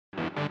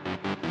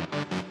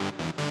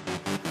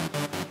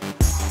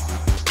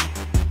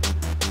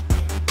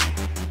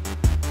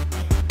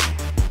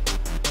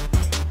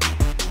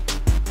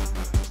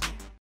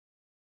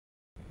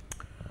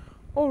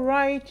All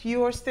right,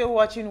 you are still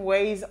watching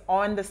Ways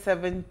on the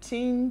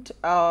 17th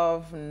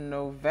of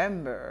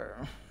November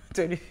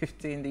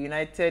 2015. The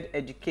United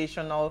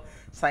Educational,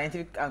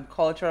 Scientific and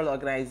Cultural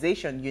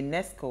Organization,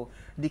 UNESCO,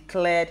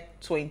 declared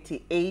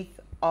 28th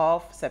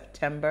of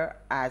September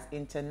as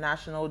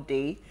International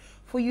Day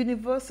for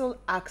Universal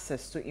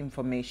Access to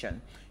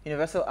Information.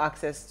 Universal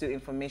access to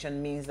information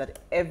means that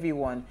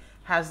everyone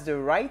has the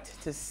right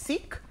to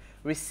seek,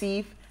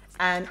 receive,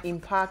 and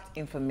impact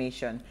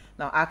information.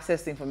 Now,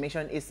 access to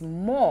information is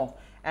more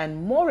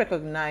and more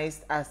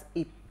recognized as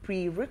a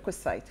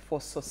prerequisite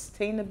for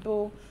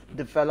sustainable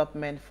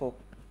development, for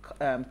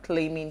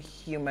claiming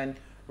human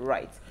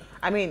rights.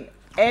 I mean,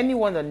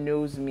 anyone that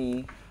knows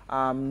me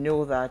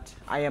know that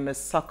I am a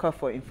sucker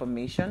for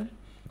information.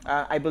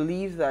 I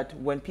believe that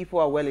when people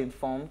are well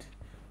informed,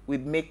 we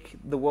make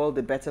the world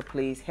a better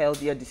place,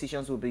 healthier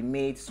decisions will be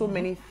made, so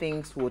many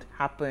things would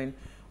happen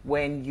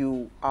when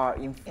you are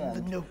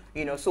informed.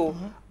 You know, so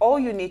all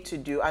you need to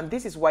do, and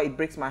this is why it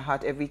breaks my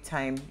heart every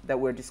time that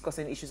we're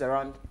discussing issues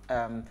around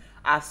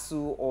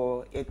ASU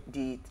or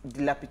the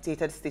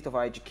dilapidated state of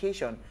our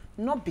education,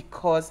 not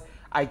because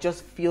I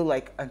just feel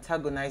like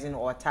antagonizing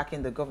or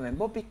attacking the government,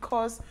 but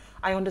because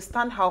I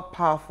understand how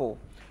powerful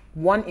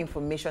one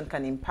information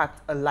can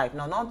impact a life.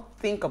 Now, not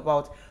think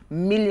about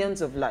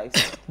millions of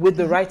lives with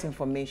the right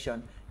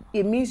information.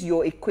 It means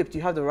you're equipped,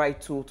 you have the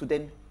right tool to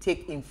then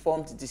take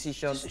informed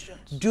decisions,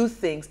 do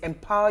things,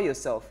 empower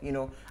yourself, you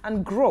know,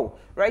 and grow,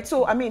 right?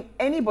 So, I mean,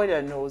 anybody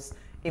that knows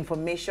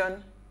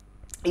information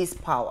is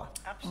power.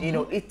 Absolutely. You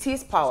know, it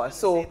is power.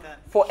 So,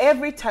 for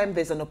every time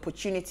there's an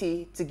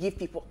opportunity to give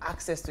people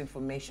access to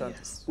information,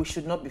 we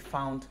should not be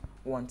found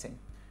wanting.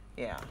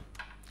 Yeah.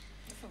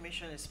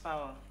 Information is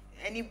power.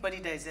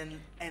 Anybody that is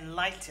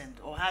enlightened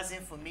or has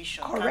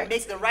information can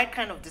make the right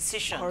kind of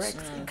decisions,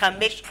 can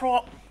make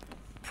progress.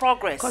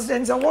 Because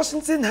Denzel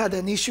Washington had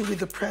an issue with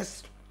the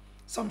press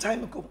some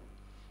time ago.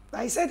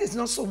 I said it's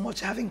not so much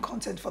having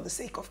content for the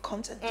sake of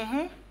content.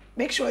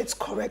 Make sure it's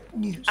correct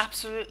news.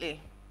 Absolutely.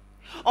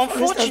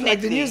 Unfortunately, instance, like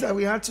the news that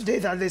we had today,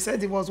 that they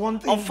said it was one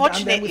thing, and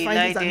then we find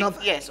it's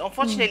another. Yes,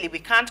 unfortunately, we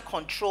can't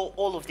control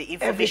all of the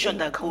information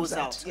that goes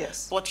out.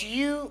 Yes. But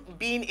you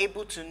being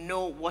able to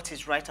know what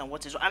is right and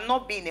what is wrong, and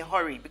not be in a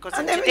hurry, because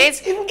in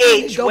today's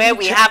age where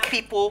we have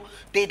people,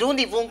 they don't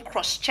even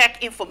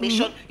cross-check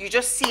information. You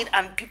just see it,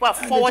 and people are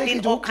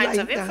forwarding all kinds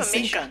of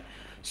information.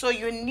 So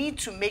you need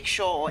to make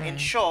sure or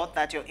ensure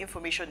that your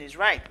information is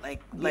right,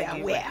 like you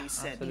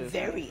said. Absolutely.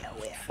 Very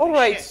aware. All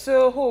right,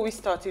 so who are we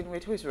starting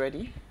with? Who is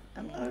ready?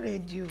 I'm not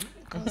ready.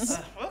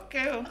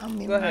 Okay,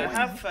 Go ahead. I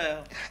have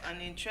an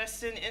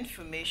interesting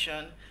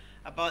information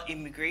about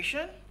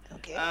immigration.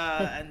 Okay.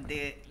 And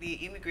the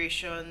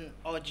Nigerian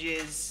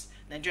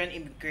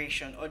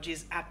immigration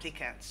urges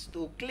applicants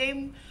to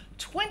claim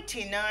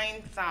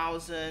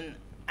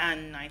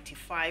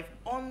 29,095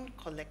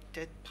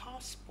 uncollected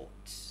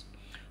passports.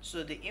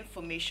 So the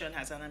information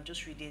has, and I'm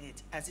just reading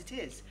it as it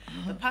is.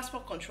 The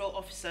Passport Control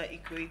Officer,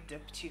 Ikwe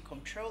Deputy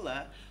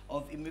Comptroller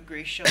of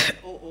Immigration,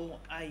 O.O.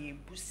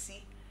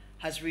 Ayebusi,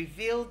 has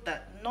revealed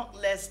that not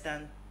less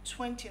than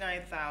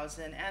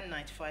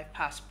 29,095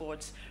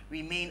 passports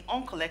remain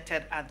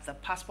uncollected at the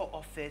Passport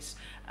Office,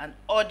 and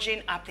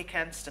urging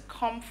applicants to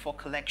come for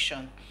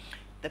collection.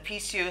 The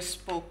PCO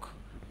spoke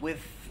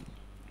with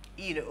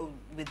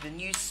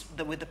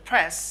the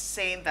press,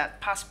 saying that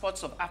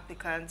passports of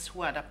applicants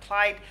who had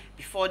applied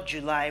before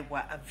July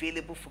were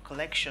available for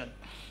collection.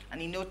 And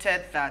he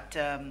noted that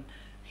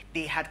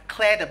they had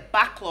cleared a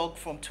backlog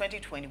from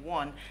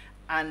 2021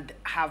 and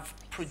have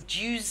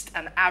produced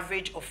an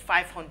average of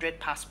 500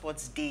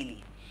 passports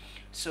daily.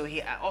 So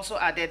he also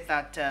added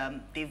that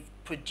they've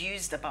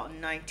produced about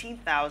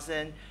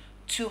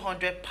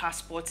 19,200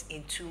 passports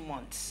in 2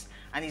 months.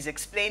 And he's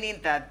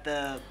explaining that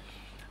the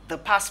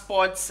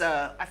passports,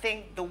 I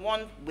think the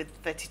one with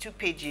 32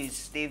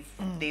 pages, they've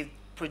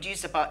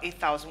produced about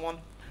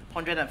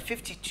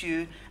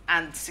 8,152,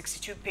 and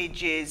 62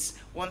 pages,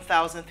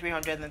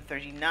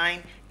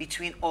 1,339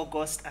 between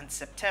August and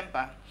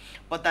September.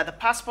 But that the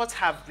passports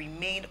have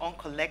remained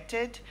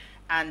uncollected,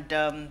 and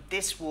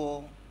this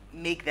will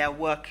make their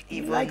work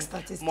even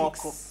more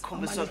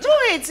cumbersome. No,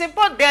 it's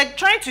important. They're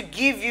trying to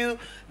give you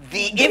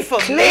the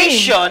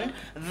information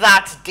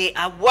that they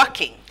are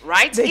working,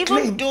 right?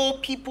 Even though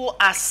people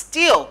are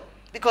still,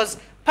 because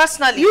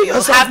personally, you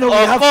yourself know we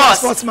have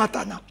passports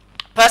matter now.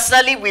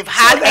 Personally, we've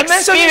had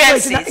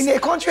experiences. In a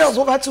country of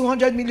over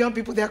 200 million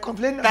people, they are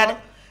complaining about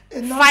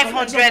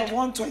 500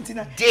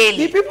 129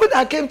 daily. The people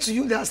that came to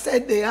you that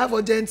said they have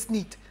urgent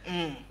need,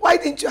 why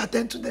didn't you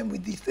attend to them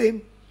with the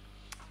same?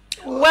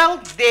 Well,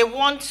 they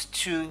want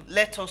to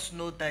let us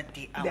know that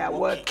they are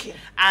working.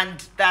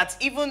 And that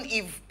even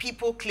if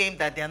people claim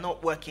that they are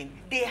not working,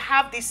 they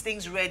have these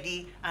things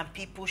ready, and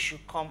people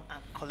should come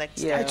and collect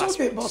their passports. I told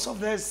you a boss of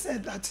theirs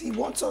said that he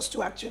wants us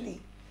to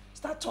actually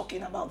start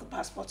talking about the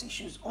passport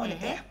issues on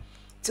air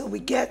till we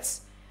get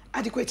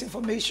adequate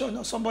information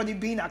or somebody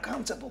being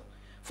accountable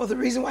for the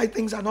reason why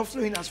things are not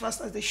flowing as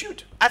fast as they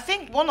should. I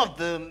think one of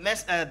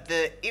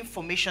the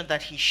information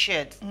that he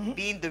shared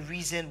being the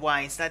reason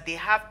why is that they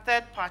have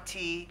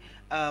third-party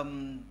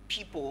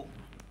people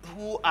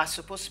who are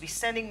supposed to be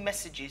sending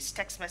messages,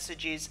 text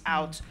messages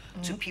out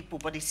to people,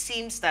 but it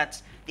seems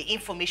that the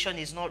information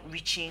is not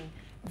reaching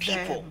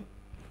people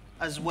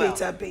as well.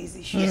 Database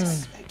issues,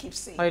 yes. I keep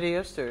saying. How do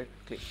your story,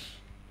 please?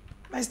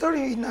 My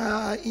story in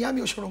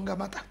Iyami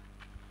Oshorongamata.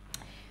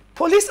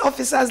 Police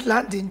officers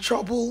land in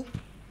trouble,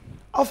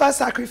 offer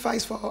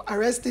sacrifice for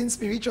arresting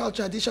spiritual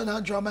traditional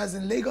drummers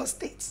in Lagos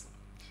State.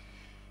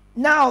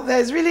 Now,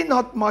 there's really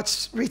not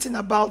much written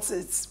about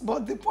it,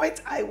 but the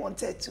point I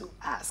wanted to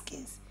ask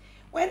is,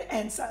 when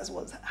NSAS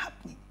was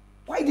happening,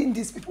 why didn't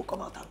these people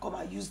come out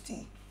and use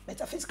the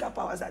metaphysical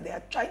powers that they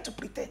are trying to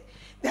pretend?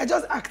 They are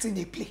just acting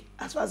a play,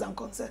 as far as I'm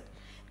concerned.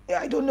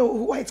 I don't know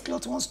who White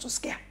Cloth wants to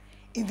scare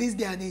in this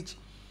day and age.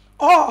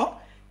 Or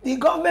the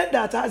government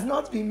that has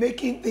not been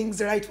making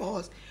things right for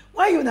us.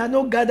 Why you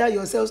not gather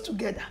yourselves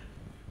together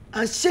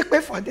and shake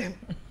way for them?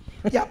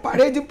 You are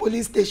parading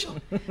police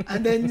station.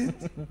 And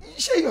then,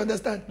 sure you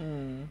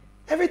understand?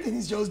 Everything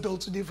is just dull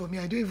today for me.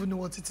 I don't even know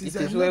what it is.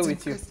 It is well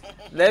with you.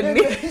 Let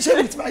me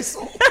share with my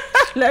soul.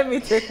 Let me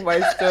take my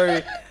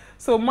story.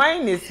 So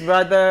mine is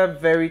rather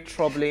very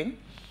troubling,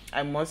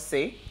 I must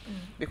say,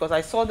 because I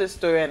saw this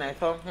story and I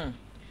thought,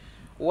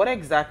 what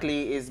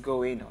exactly is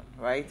going on,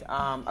 right?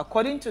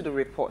 According to the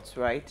reports,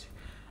 right,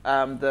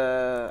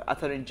 the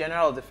Attorney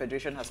General of the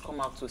Federation has come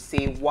out to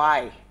say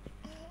why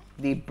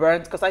they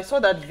burned, because I saw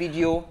that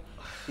video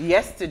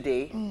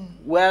yesterday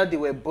where they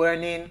were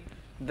burning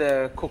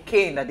the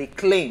cocaine that they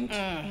claimed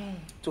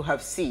to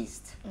have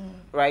seized,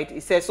 right?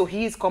 It says, so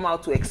he's come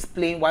out to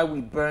explain why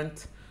we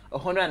burnt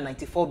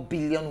 194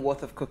 billion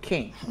worth of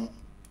cocaine.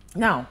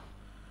 Now,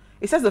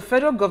 it says the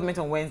federal government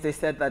on Wednesday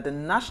said that the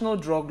National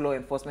Drug Law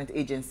Enforcement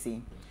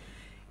Agency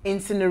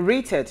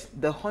incinerated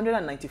the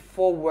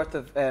 194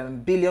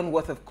 billion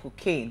worth of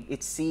cocaine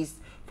it seized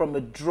from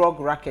a drug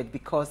racket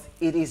because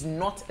it is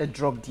not a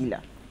drug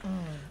dealer.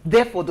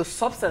 Therefore, the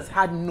substance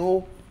had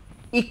no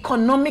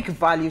economic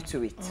value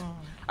to it.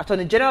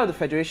 Attorney General of the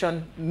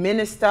Federation,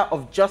 Minister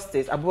of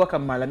Justice, Abubakar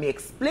Malami,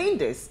 explained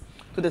this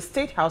to the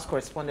State House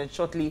correspondent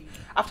shortly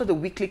after the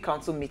weekly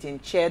council meeting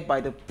chaired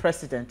by the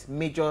President,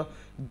 Major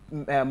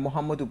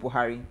Muhammadu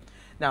Buhari,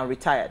 now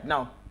retired.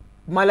 Now,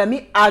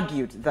 Malami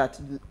argued that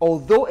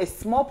although a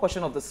small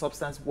portion of the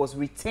substance was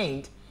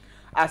retained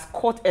as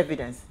court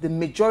evidence, the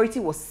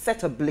majority was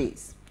set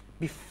ablaze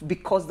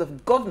because the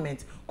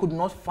government could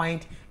not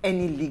find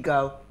any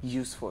legal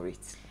use for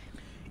it.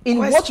 In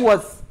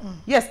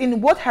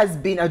what has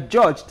been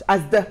adjudged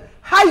as the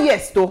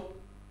highest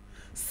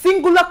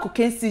singular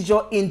cocaine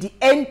seizure in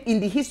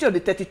the history of the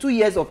 32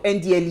 years of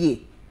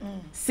NDLEA,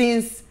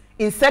 since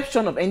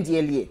inception of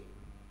NDLEA,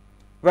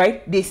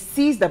 right? They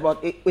seized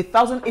about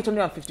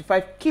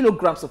 1,855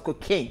 kilograms of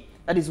cocaine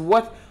that is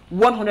worth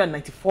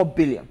 194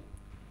 billion,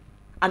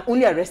 and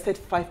only arrested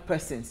 5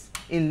 persons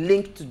in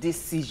link to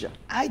this seizure.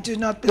 I do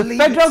not believe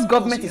the federal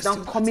government is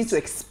now coming to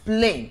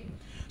explain.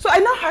 So I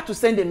now had to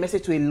send a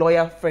message to a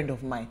lawyer friend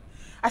of mine.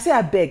 I say,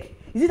 I beg,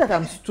 is it that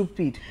I'm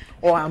stupid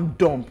or I'm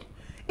dumb?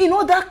 In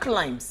other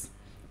crimes,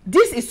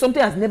 this is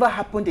something that's never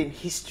happened in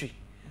history.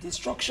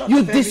 Destruction you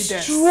of evidence.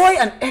 Destroy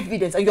an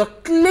evidence and you're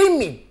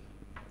claiming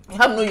you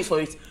have no use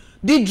for it.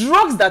 The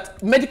drugs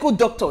that medical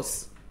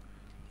doctors,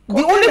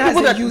 the only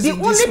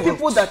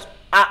people that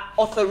are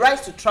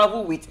authorized to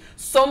travel with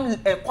some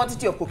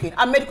quantity of cocaine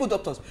are medical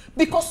doctors,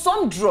 because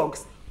some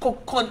drugs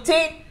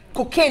contain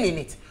cocaine in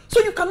it.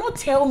 So you cannot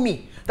tell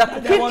me that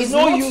cocaine is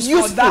not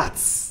useful. For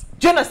that.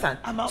 Do you understand?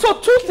 So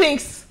two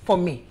things for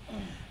me.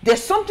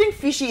 There's something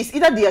fishy. It's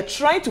either they are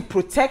trying to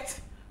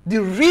protect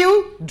the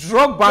real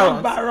drug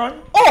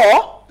barons,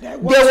 or there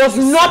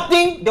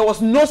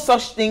was no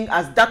such thing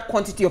as that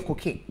quantity of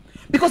cocaine.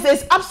 Because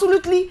there's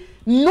absolutely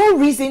no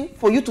reason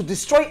for you to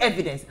destroy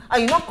evidence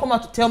and you not come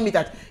out to tell me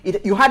that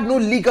you had no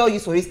legal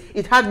use for it,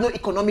 it had no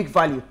economic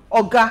value.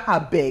 Oga, I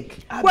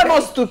beg. We're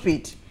not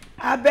stupid.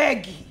 I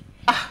beg.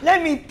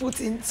 Let me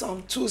put in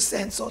some 2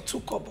 cents or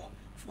 2 kobo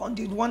on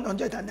the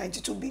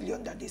 192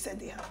 billion that they said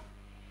they have.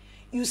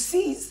 You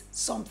seize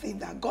something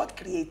that God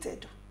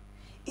created.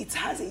 It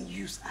has a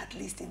use, at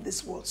least in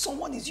this world.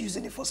 Someone is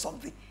using it for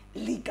something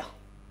legal.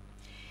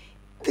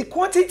 The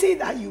quantity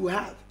that you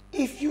have,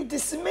 if you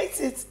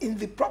disseminate it in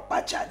the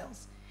proper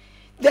channels,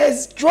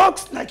 there's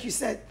drugs, like you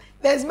said,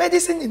 there's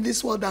medicine in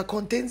this world that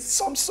contains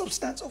some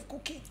substance of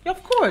cocaine.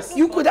 Of course.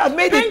 You could have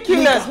made it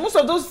legal. Most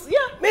of those,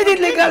 made it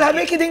legal and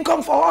make it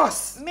income for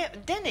us.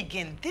 Then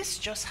again, this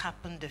just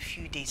happened a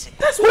few days ago.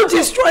 That's what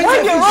destroys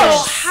evidence.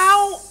 So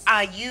how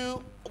are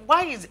you...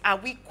 are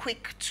we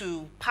quick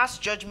to pass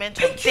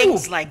judgment on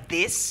things like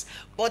this,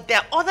 but there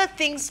are other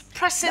things,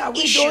 pressing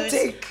issues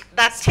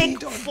that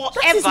take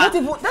forever?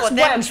 That's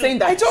why I'm saying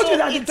that. I told you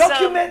that the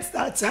documents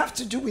that have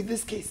to do with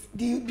this case,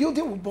 the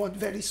building will burn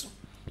very soon.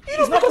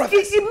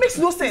 It makes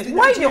no sense.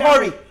 Why the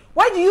hurry?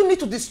 Why do you need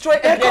to destroy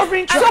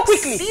evidence so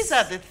quickly? These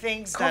are the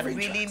things that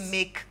really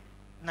make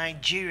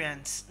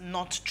Nigerians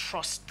not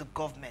trust the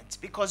government?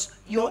 Because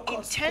your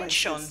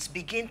intentions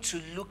begin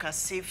to look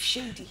as if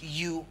shady.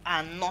 You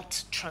are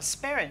not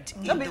transparent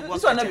in No, the work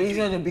this one that not you're doing.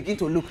 going to begin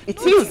to look. It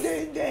No, is.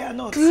 they are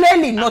not.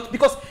 Clearly not,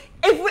 because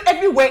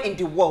everywhere in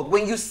the world,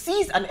 when you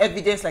seize an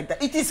evidence like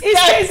that, it is It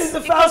kept. stays in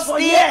the files for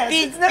years.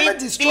 It's never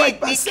destroyed.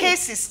 The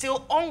case is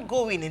still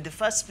ongoing in the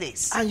first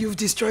place. And you've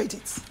destroyed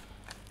it.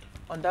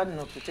 On that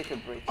note, we take a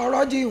break.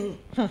 Already.